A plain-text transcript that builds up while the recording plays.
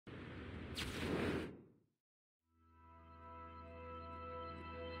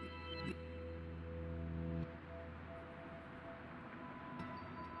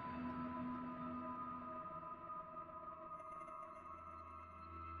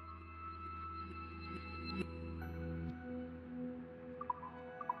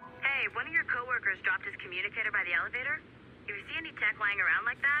If one of your coworkers dropped his communicator by the elevator, if you see any tech lying around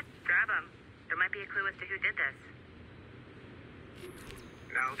like that, grab him. There might be a clue as to who did this.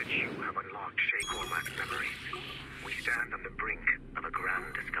 Now that you have unlocked Shay Cormac's memories, we stand on the brink of a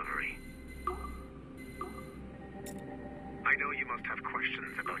grand discovery. I know you must have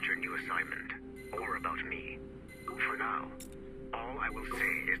questions about your new assignment, or about me. For now, all I will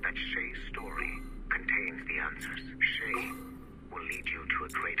say is that Shay's story contains the answers. Shay will lead you to a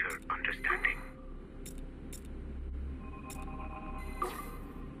greater understanding.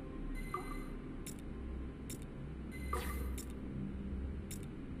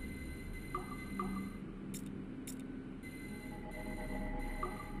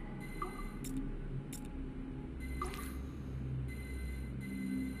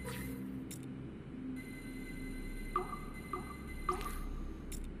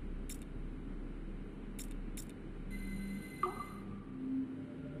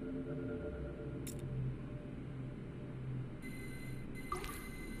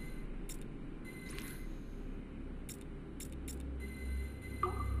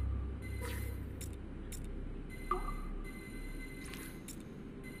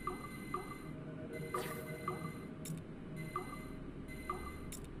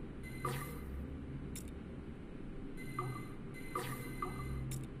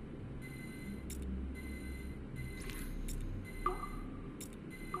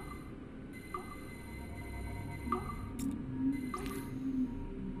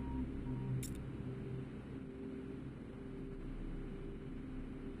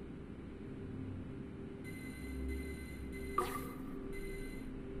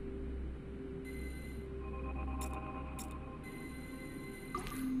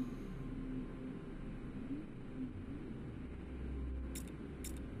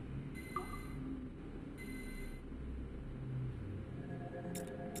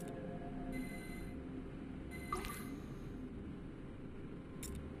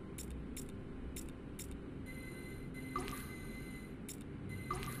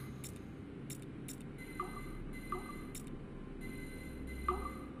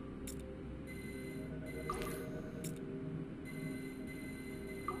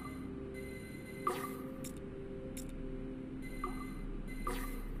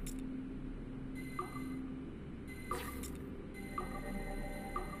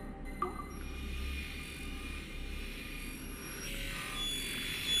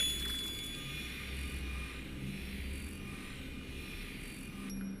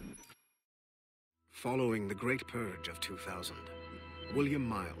 Following the Great Purge of 2000, William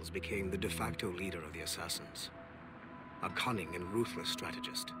Miles became the de facto leader of the Assassins. A cunning and ruthless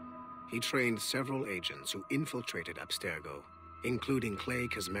strategist, he trained several agents who infiltrated Abstergo, including Clay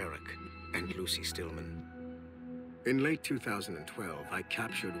Kazmarek and Lucy Stillman. In late 2012, I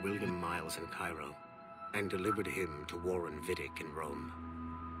captured William Miles in Cairo and delivered him to Warren Vidic in Rome.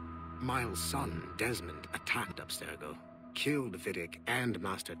 Miles' son, Desmond, attacked Abstergo, killed Vidic and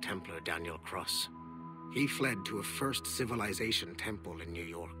Master Templar Daniel Cross. He fled to a First Civilization temple in New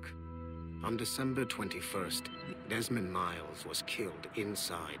York. On December 21st, Desmond Miles was killed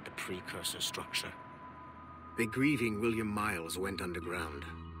inside the precursor structure. The grieving William Miles went underground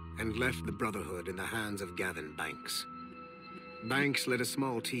and left the Brotherhood in the hands of Gavin Banks. Banks led a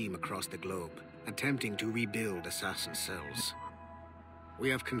small team across the globe, attempting to rebuild assassin cells. We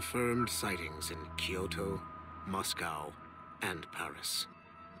have confirmed sightings in Kyoto, Moscow, and Paris.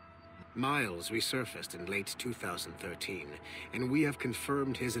 Miles resurfaced in late 2013, and we have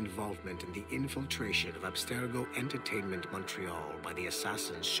confirmed his involvement in the infiltration of Abstergo Entertainment Montreal by the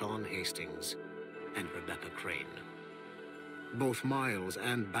assassins Sean Hastings and Rebecca Crane. Both Miles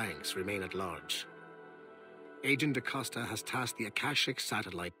and Banks remain at large. Agent Acosta has tasked the Akashic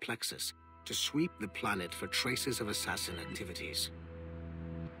satellite Plexus to sweep the planet for traces of assassin activities.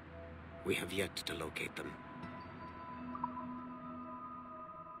 We have yet to locate them.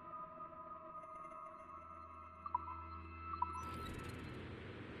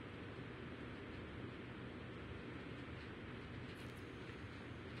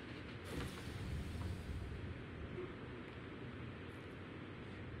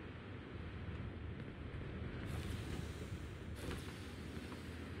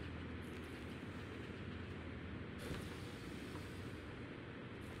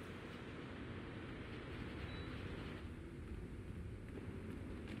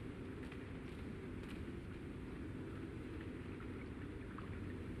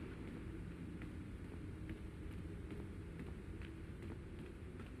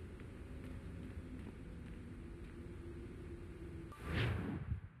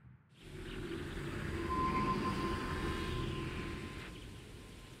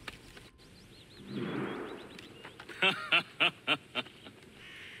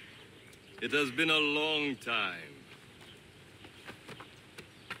 It has been a long time.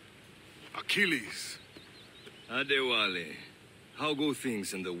 Achilles. Adewale, how go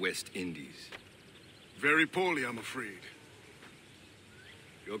things in the West Indies? Very poorly, I'm afraid.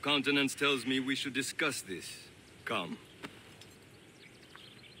 Your countenance tells me we should discuss this. Come.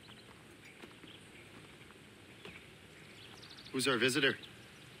 Who's our visitor?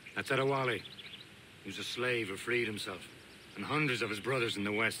 That's Adewale. He was a slave who freed himself, and hundreds of his brothers in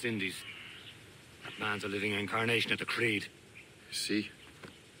the West Indies. That man's a living incarnation of the Creed. See?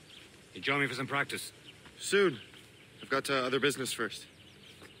 You join me for some practice? Soon. I've got other business first.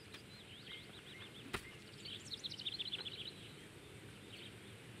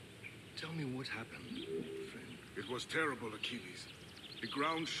 Tell me what happened, friend. It was terrible, Achilles. The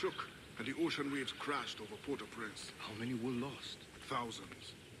ground shook, and the ocean waves crashed over Port-au-Prince. How many were lost?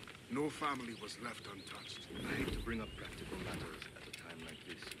 Thousands. No family was left untouched. I hate to bring up practical matters at a time like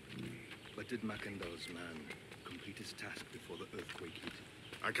this. But did Mackandal's man complete his task before the earthquake hit?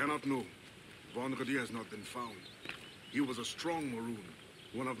 I cannot know. Vendredi has not been found. He was a strong Maroon,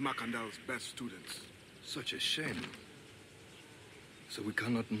 one of Mackandal's best students. Such a shame. So we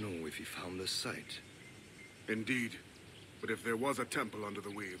cannot know if he found the site. Indeed. But if there was a temple under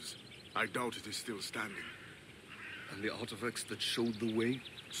the waves, I doubt it is still standing. And the artifacts that showed the way?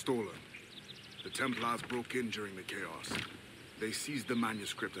 Stolen. The Templars broke in during the chaos. They seized the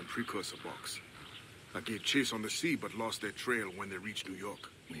manuscript and precursor box. I gave chase on the sea, but lost their trail when they reached New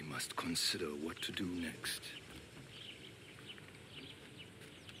York. We must consider what to do next.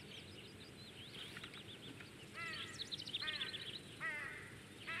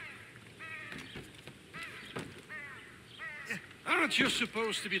 Aren't you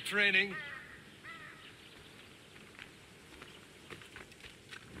supposed to be training?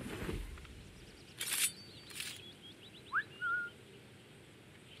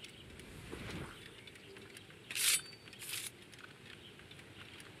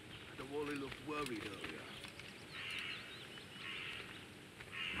 Wally looked worried earlier.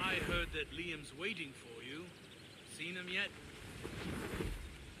 I heard that Liam's waiting for you. Seen him yet?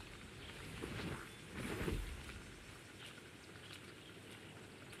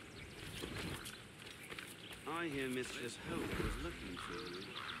 I hear Mistress Hope was looking for you.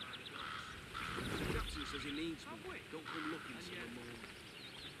 Jackson says he needs me. Don't come looking for him more.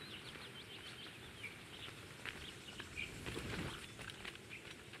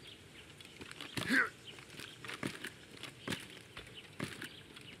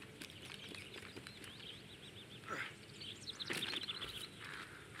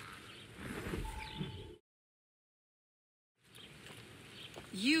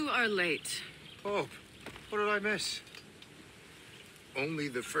 You are late. Pope, what did I miss? Only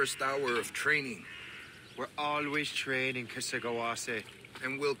the first hour of training. We're always training, Kasagawase.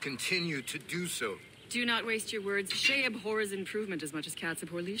 And will continue to do so. Do not waste your words. Shay abhors improvement as much as cats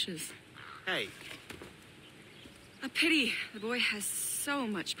abhor leashes. Hey. A pity. The boy has so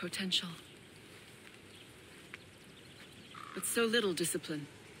much potential. But so little discipline.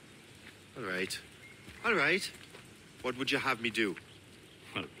 All right. All right. What would you have me do?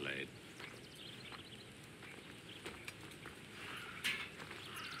 Well played.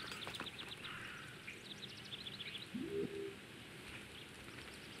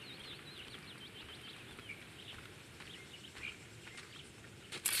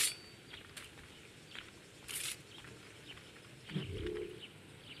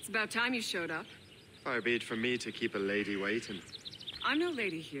 It's about time you showed up. Far be it from me to keep a lady waiting. I'm no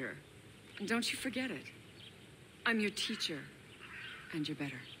lady here. And don't you forget it. I'm your teacher. And you're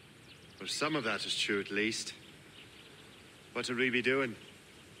better. Well, some of that is true, at least. What would we be doing?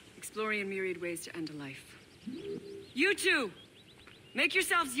 Exploring a myriad ways to end a life. You two! Make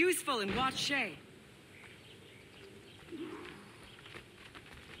yourselves useful and watch Shay.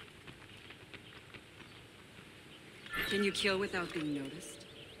 Can you kill without being noticed?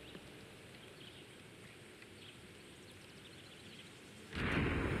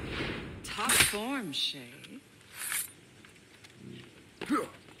 Top form, Shay.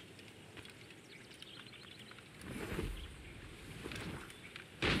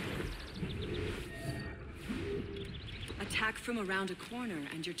 Attack from around a corner,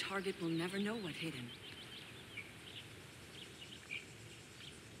 and your target will never know what hit him.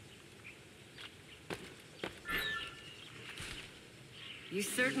 You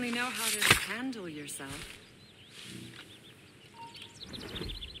certainly know how to handle yourself.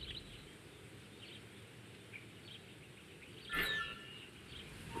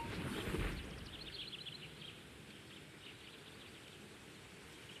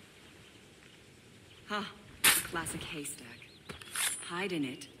 Huh. Classic haystack. Hide in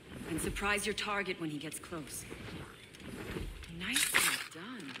it, And surprise your target when he gets close. Nicely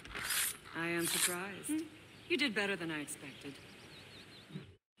done. I am surprised. You did better than I expected.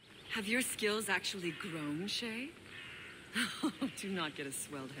 Have your skills actually grown, Shay? Do not get a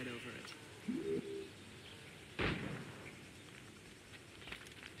swelled head over it.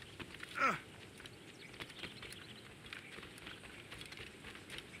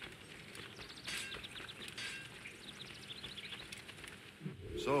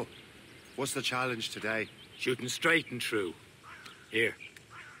 So, what's the challenge today? Shooting straight and true. Here,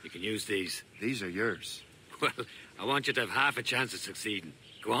 you can use these. These are yours. Well, I want you to have half a chance of succeeding.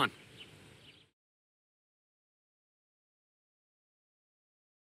 Go on.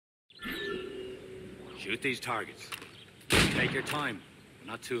 Shoot these targets. Take your time, but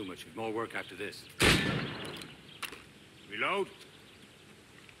not too much. We've more work after this. Reload.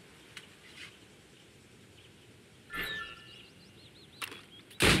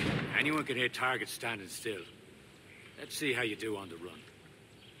 Anyone can hit targets standing still. Let's see how you do on the run.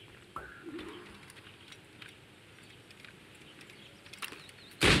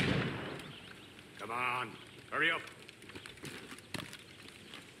 Come on, hurry up.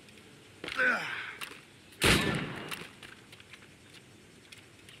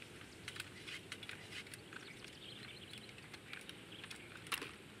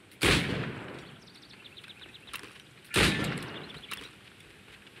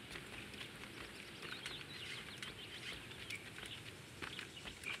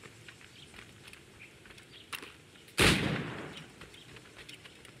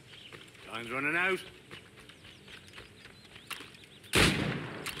 Time's running out.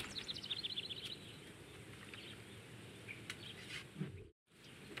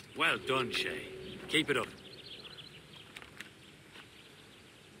 Well done, Shay. Keep it up.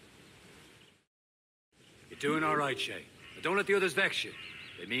 You're doing all right, Shay. But don't let the others vex you.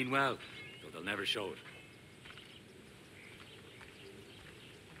 They mean well, though they'll never show it.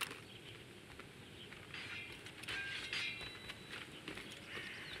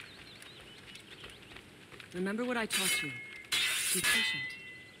 Remember what I taught you. Be patient.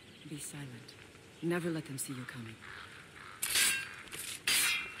 Be silent. Never let them see you coming.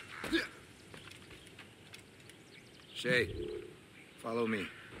 Shay, follow me.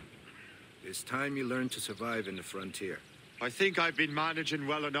 It's time you learn to survive in the frontier. I think I've been managing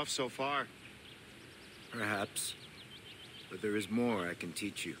well enough so far. Perhaps. But there is more I can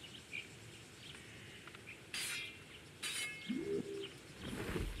teach you.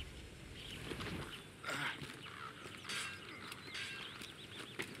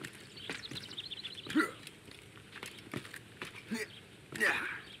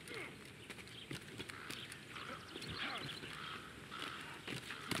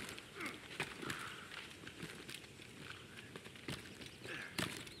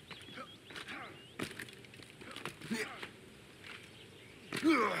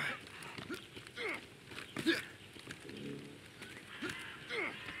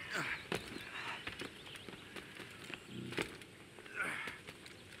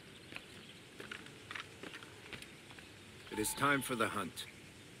 It is time for the hunt.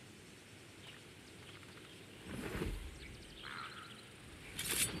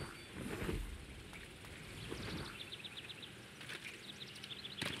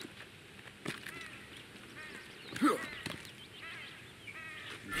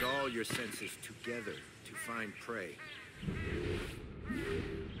 Use all your senses together to find prey.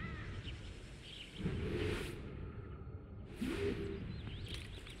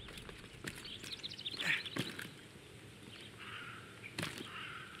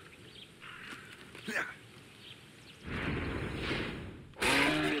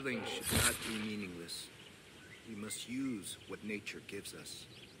 Killing should not be meaningless. We must use what nature gives us.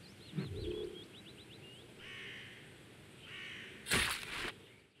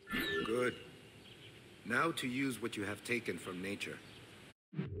 Good. Now to use what you have taken from nature.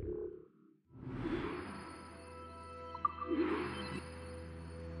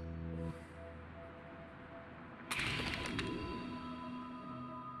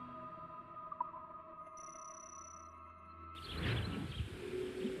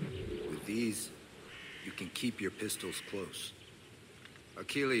 With these, you can keep your pistols close.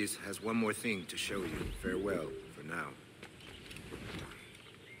 Achilles has one more thing to show you. Farewell for now.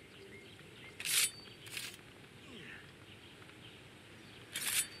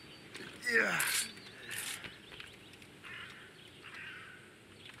 Yeah.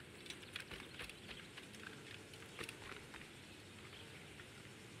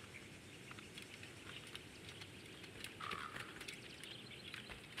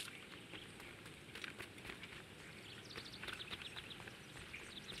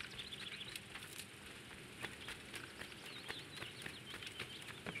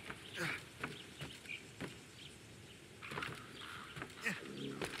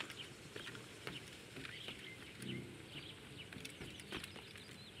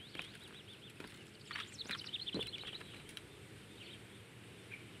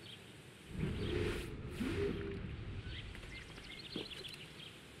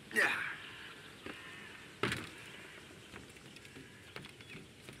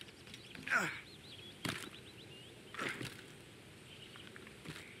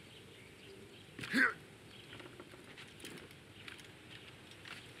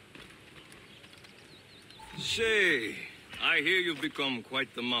 Shay, I hear you've become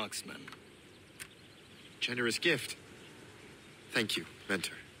quite the marksman. Generous gift. Thank you,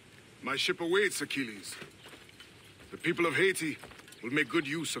 mentor. My ship awaits, Achilles. The people of Haiti will make good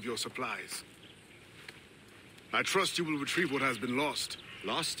use of your supplies. I trust you will retrieve what has been lost.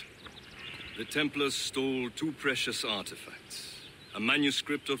 Lost? The Templars stole 2 precious artifacts. A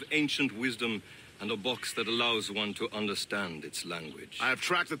manuscript of ancient wisdom and a box that allows one to understand its language. I have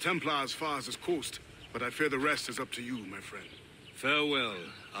tracked the Templar as far as this coast, but I fear the rest is up to you, my friend. Farewell,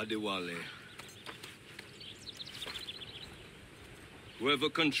 Adewale. Whoever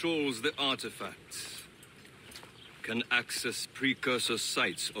controls the artifacts can access precursor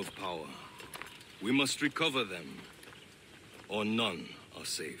sites of power. We must recover them, or none are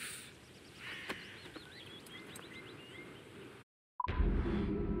safe.